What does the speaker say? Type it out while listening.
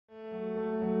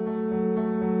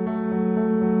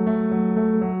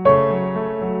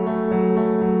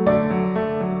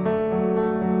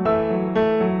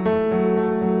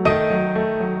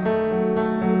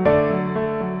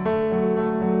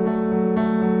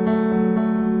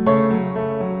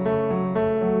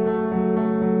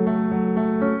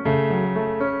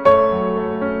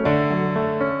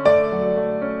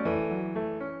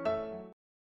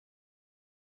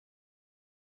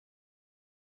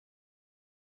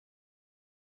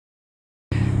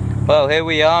Well, here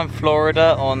we are in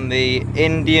Florida on the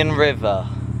Indian River.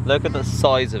 Look at the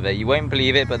size of it. You won't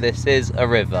believe it, but this is a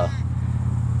river.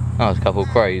 Oh, there's a couple of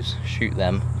crows. Shoot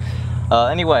them.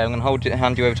 Anyway, I'm going to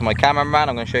hand you over to my cameraman.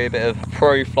 I'm going to show you a bit of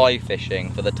pro fly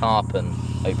fishing for the tarpon,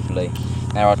 hopefully.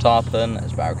 There are tarpon,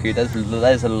 there's barracuda,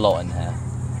 there's a lot in here.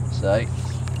 So,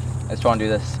 let's try and do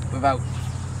this without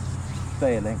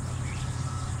failing.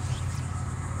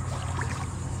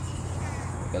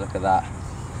 Look at that.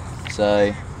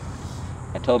 So,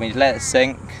 it told me to let it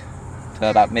sink to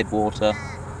about mid-water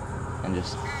and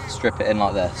just strip it in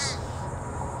like this.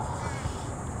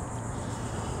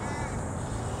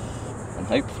 And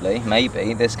hopefully,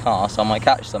 maybe, this cast I might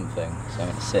catch something. So I'm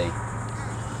going to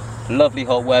see. Lovely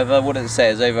hot weather. What does it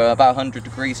say? It's over about 100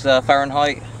 degrees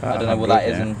Fahrenheit. I don't know what that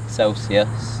is in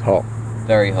Celsius. Hot.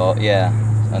 Very hot, yeah.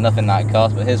 So nothing that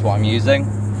cast, but here's what I'm using.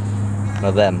 One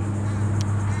of them.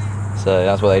 So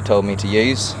that's what they told me to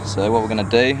use. So what we're going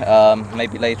to do,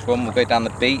 maybe later on we'll go down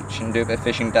the beach and do a bit of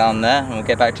fishing down there, and we'll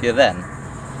get back to you then.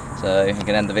 So I'm going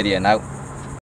to end the video now.